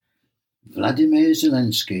Volodymyr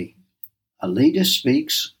Zelensky, a leader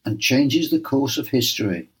speaks and changes the course of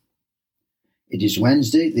history. It is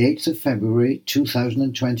Wednesday, the 8th of February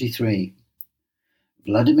 2023.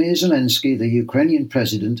 Volodymyr Zelensky, the Ukrainian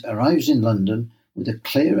president, arrives in London with a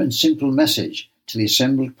clear and simple message to the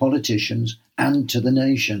assembled politicians and to the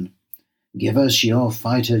nation. Give us your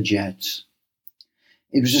fighter jets.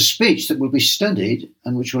 It was a speech that will be studied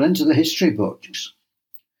and which will enter the history books,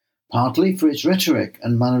 partly for its rhetoric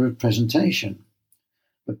and manner of presentation,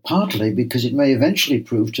 but partly because it may eventually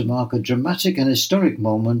prove to mark a dramatic and historic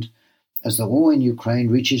moment as the war in Ukraine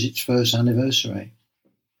reaches its first anniversary.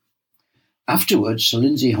 Afterwards, Sir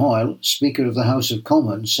Lindsay Hoyle, Speaker of the House of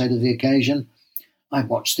Commons, said of the occasion, "I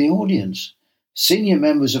watched the audience. Senior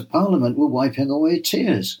members of Parliament were wiping away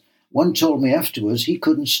tears. One told me afterwards he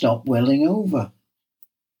couldn't stop welling over."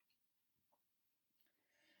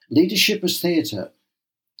 Leadership as Theatre.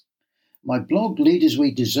 My blog Leaders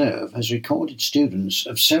We Deserve has recorded students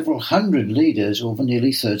of several hundred leaders over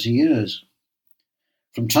nearly 30 years.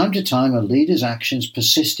 From time to time, a leader's actions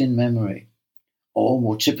persist in memory, or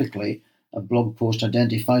more typically, a blog post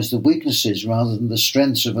identifies the weaknesses rather than the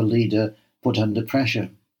strengths of a leader put under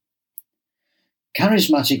pressure.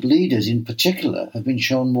 Charismatic leaders in particular have been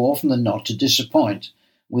shown more often than not to disappoint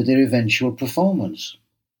with their eventual performance.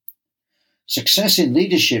 Success in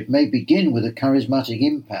leadership may begin with a charismatic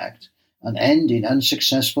impact and end in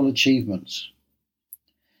unsuccessful achievements.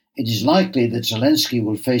 It is likely that Zelensky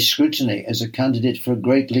will face scrutiny as a candidate for a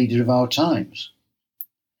great leader of our times.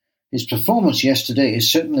 His performance yesterday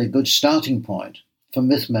is certainly a good starting point for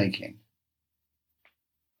myth-making.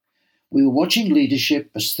 We were watching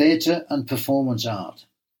leadership as theatre and performance art.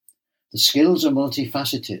 The skills are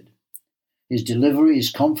multifaceted. His delivery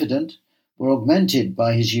is confident, but augmented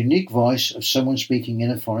by his unique voice of someone speaking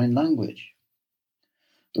in a foreign language.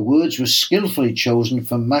 The words were skillfully chosen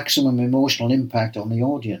for maximum emotional impact on the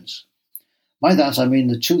audience. By that I mean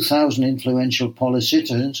the 2,000 influential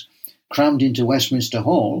politicians crammed into Westminster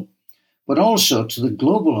Hall, but also to the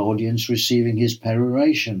global audience receiving his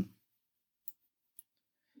peroration.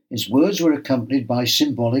 His words were accompanied by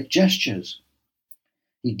symbolic gestures.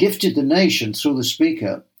 He gifted the nation through the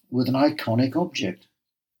speaker with an iconic object.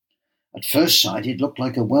 At first sight, it looked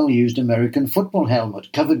like a well-used American football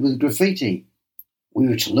helmet covered with graffiti. We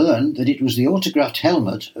were to learn that it was the autographed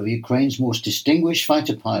helmet of Ukraine's most distinguished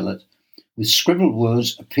fighter pilot, with scribbled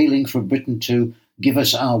words appealing for Britain to give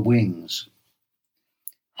us our wings.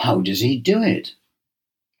 How does he do it?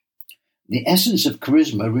 The essence of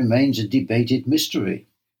charisma remains a debated mystery.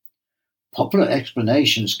 Popular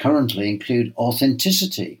explanations currently include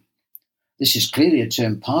authenticity. This is clearly a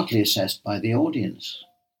term partly assessed by the audience.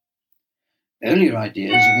 Earlier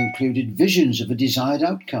ideas have included visions of a desired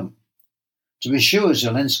outcome. To be sure,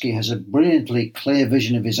 Zelensky has a brilliantly clear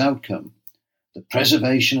vision of his outcome, the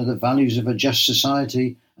preservation of the values of a just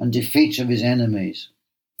society and defeat of his enemies.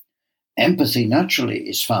 Empathy naturally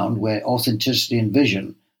is found where authenticity and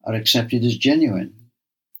vision are accepted as genuine.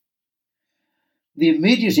 The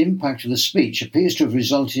immediate impact of the speech appears to have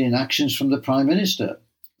resulted in actions from the Prime Minister,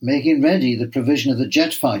 making ready the provision of the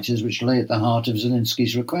jet fighters which lay at the heart of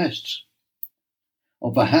Zelensky's requests.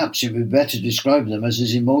 Or perhaps it would be better to describe them as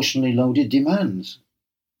his emotionally loaded demands.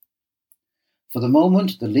 For the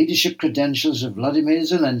moment, the leadership credentials of Volodymyr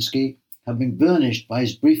Zelensky have been burnished by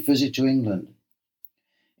his brief visit to England.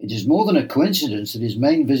 It is more than a coincidence that his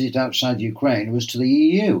main visit outside Ukraine was to the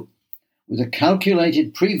EU, with a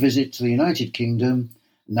calculated pre-visit to the United Kingdom,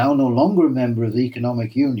 now no longer a member of the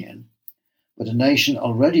Economic Union, but a nation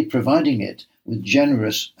already providing it with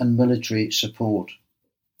generous and military support.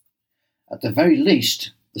 At the very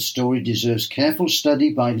least, the story deserves careful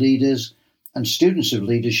study by leaders and students of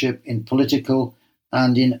leadership in political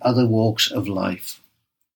and in other walks of life.